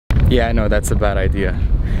Yeah, I know that's a bad idea.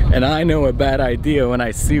 And I know a bad idea when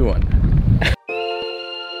I see one.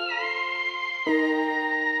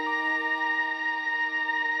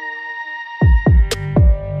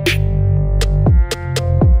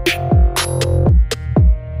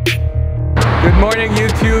 Good morning,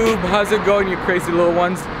 YouTube. How's it going, you crazy little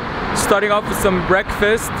ones? Starting off with some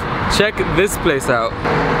breakfast. Check this place out.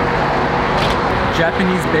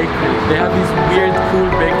 Japanese bakery. They have these weird, cool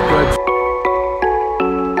baked goods.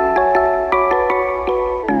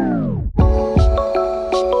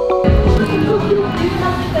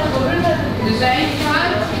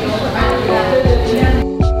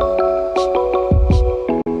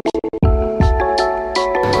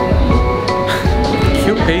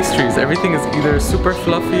 Cute pastries. Everything is either super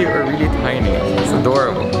fluffy or really tiny. It's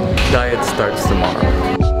adorable. Diet starts tomorrow.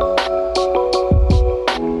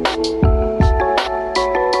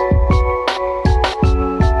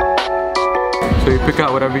 So you pick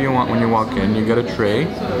out whatever you want when you walk in. You get a tray,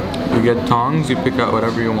 you get tongs, you pick out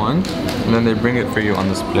whatever you want, and then they bring it for you on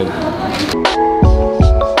this plate.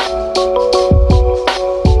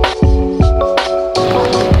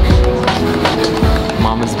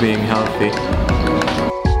 Mom is being healthy.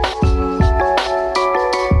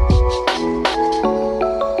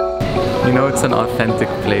 You know it's an authentic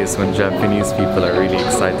place when Japanese people are really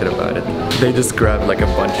excited about it. They just grab like a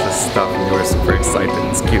bunch of stuff and we're super excited.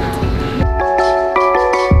 It's cute.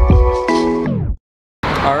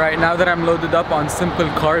 Alright, now that I'm loaded up on simple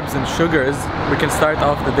carbs and sugars, we can start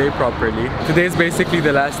off the day properly. Today is basically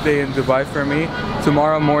the last day in Dubai for me.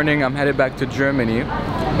 Tomorrow morning I'm headed back to Germany.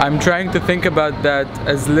 I'm trying to think about that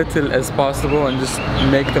as little as possible and just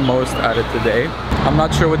make the most out of today. I'm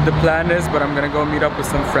not sure what the plan is, but I'm gonna go meet up with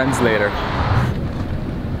some friends later.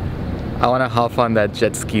 I wanna hop on that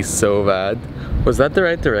jet ski so bad. Was that the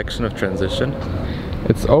right direction of transition?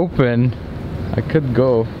 It's open. I could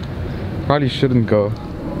go. Probably shouldn't go.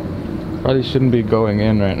 Probably shouldn't be going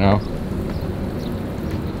in right now.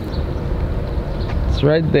 It's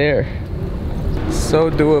right there. So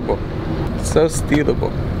doable. So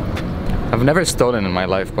stealable. I've never stolen in my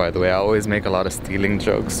life, by the way. I always make a lot of stealing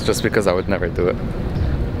jokes just because I would never do it.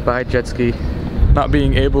 Bye, jet ski. Not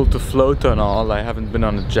being able to float and all, I haven't been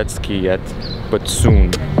on a jet ski yet, but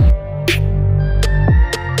soon.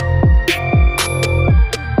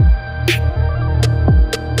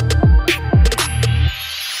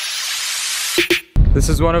 This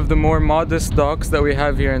is one of the more modest docks that we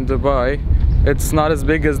have here in Dubai. It's not as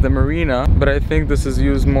big as the marina, but I think this is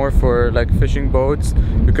used more for like fishing boats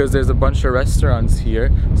because there's a bunch of restaurants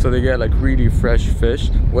here, so they get like really fresh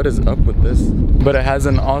fish. What is up with this? But it has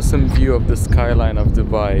an awesome view of the skyline of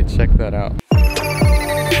Dubai. Check that out.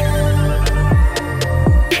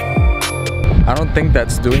 I don't think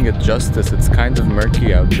that's doing it justice. It's kind of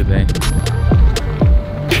murky out today.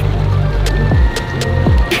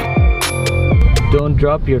 Don't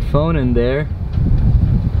drop your phone in there.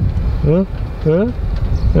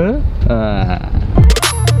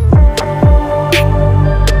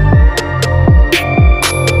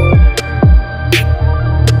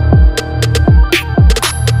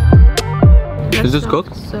 Is this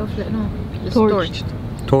cooked? No, it's torched.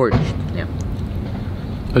 Torched? Yeah.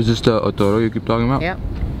 Is this the otoro you keep talking about? Yeah.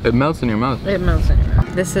 It melts in your mouth. It melts in your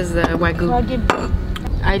mouth. This is the wagyu.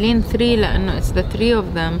 Eileen 3 لأنه it's the 3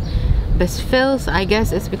 of them. But Phil's, I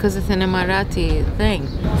guess it's because it's an Emirati thing.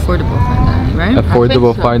 Affordable fine dining, right?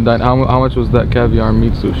 Affordable fine dining. How much was that caviar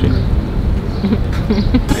meat sushi?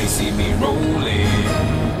 They see me rolling,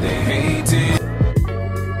 they hate it.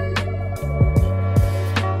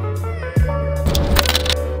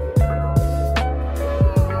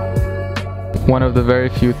 One of the very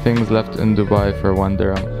few things left in Dubai for 1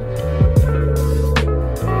 dirham.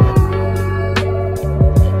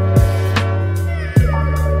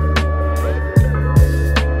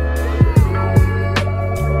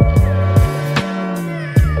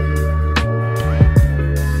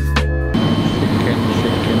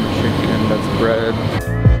 Bread.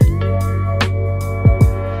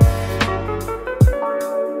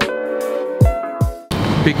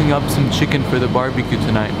 Picking up some chicken for the barbecue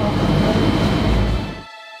tonight.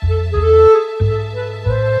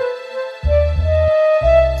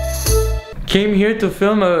 Came here to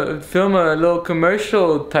film a little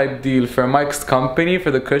commercial type deal for Mike's company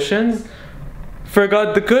for the cushions.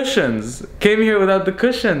 Forgot the cushions. Came here without the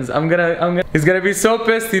cushions. He's gonna be so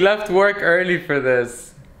pissed. He left work early for this.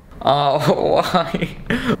 Oh, why?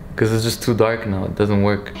 Because it's just too dark now, it doesn't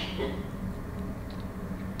work.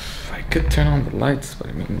 I could turn on the lights, but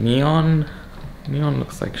I mean, neon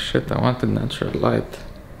looks like shit. I wanted natural light.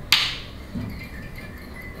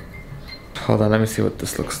 Hold on, let me see what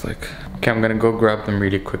this looks like. Okay, I'm gonna go grab them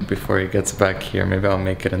really quick before he gets back here. Maybe I'll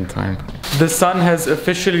make it in time. The sun has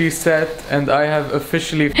officially set and I have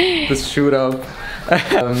officially this shoot up. I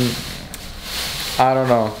don't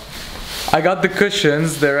know. I got the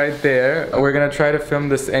cushions, they're right there. We're gonna try to film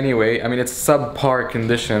this anyway. I mean, it's subpar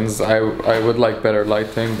conditions. I would like better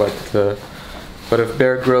lighting, but if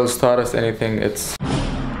Bear Grylls taught us anything, it's...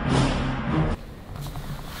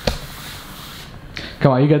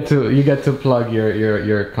 Come on, you get to plug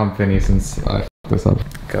your company since I f***ed this up.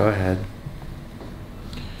 Go ahead.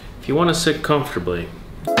 If you want to sit comfortably,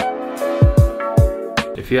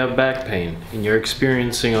 if you have back pain and you're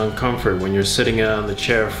experiencing uncomfort when you're sitting on the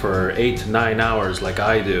chair for 8 to 9 hours like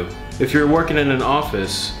I do, if you're working in an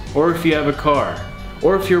office, or if you have a car,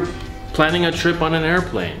 or if you're planning a trip on an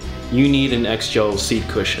airplane, you need an X-Gel seat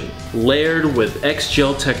cushion. Layered with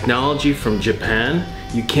X-Gel technology from Japan,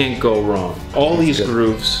 you can't go wrong. All these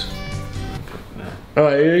grooves.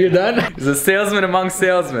 Oh, you're done? He's a salesman among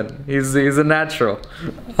salesmen. He's a natural.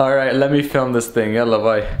 All right, let me film this thing. Yalla,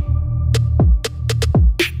 bye.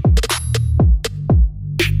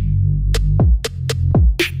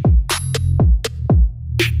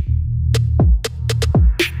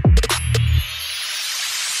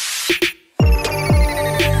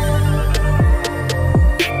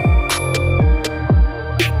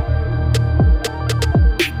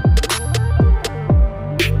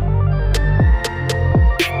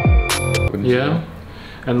 Yeah,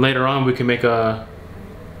 and later on we can make with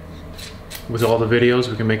all the videos,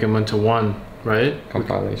 we can make them into one, right?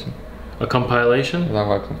 Compilation. A compilation? Is that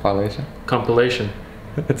what compilation? Compilation.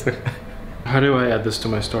 How do I add this to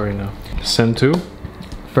my story now? Send to?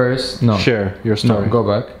 First, no. Share your story. No, go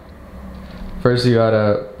back. First you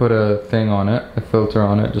gotta put a thing on it, a filter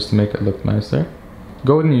on it, just to make it look nicer.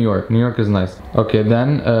 Go with New York. New York is nice. Okay,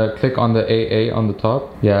 then click on the AA on the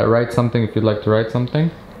top. Yeah, write something if you'd like to write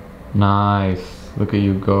something. Nice. Look at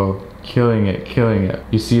you go. Killing it, killing it.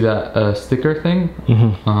 You see that sticker thing?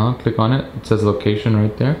 Mm-hmm. Click on it. It says location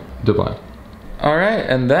right there. Dubai. Alright,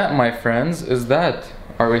 and that, my friends, is that.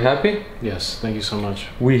 Are we happy? Yes, thank you so much.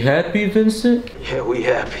 We happy, Vincent? Yeah, we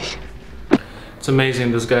happy. It's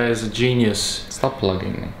amazing, this guy is a genius. Stop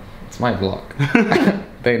plugging me. It's my vlog.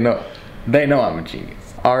 They know. They know I'm a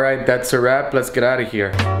genius. Alright, that's a wrap. Let's get out of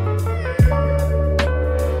here.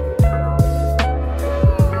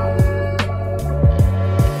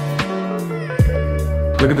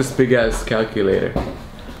 Look at this big ass calculator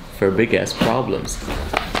for big ass problems.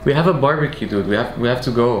 We have a barbecue, dude. We have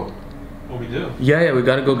to go. Oh, we do? Yeah, we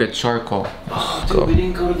gotta go get charcoal. Oh, dude, we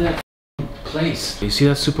didn't go to that place. You see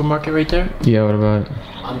that supermarket right there? Yeah, what about it?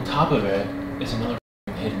 On top of it is another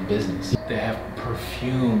hidden business. They have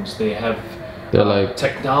perfumes. They have like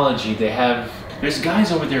technology. They have. There's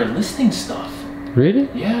guys over there listing stuff. Really?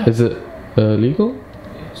 Yeah. Is it legal?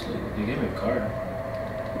 Yeah, it's legal. They gave me a card.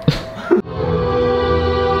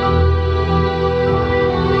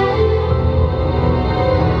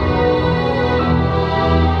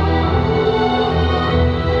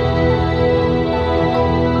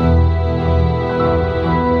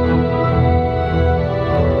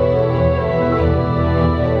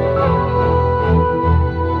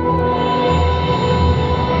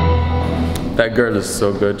 That girl is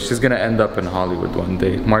so good. She's gonna end up in Hollywood one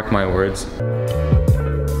day. Mark my words.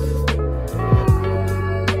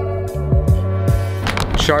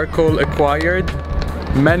 Charcoal acquired.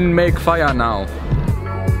 Men make fire now.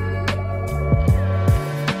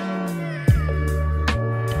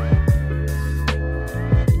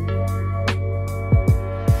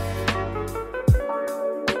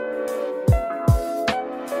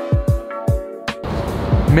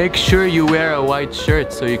 Make sure you wear a white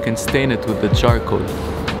shirt so you can stain it with the charcoal.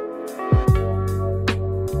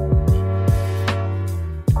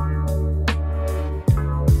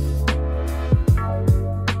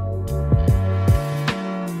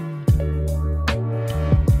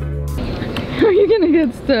 Are you gonna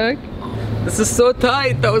get stuck? This is so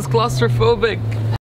tight, that was claustrophobic.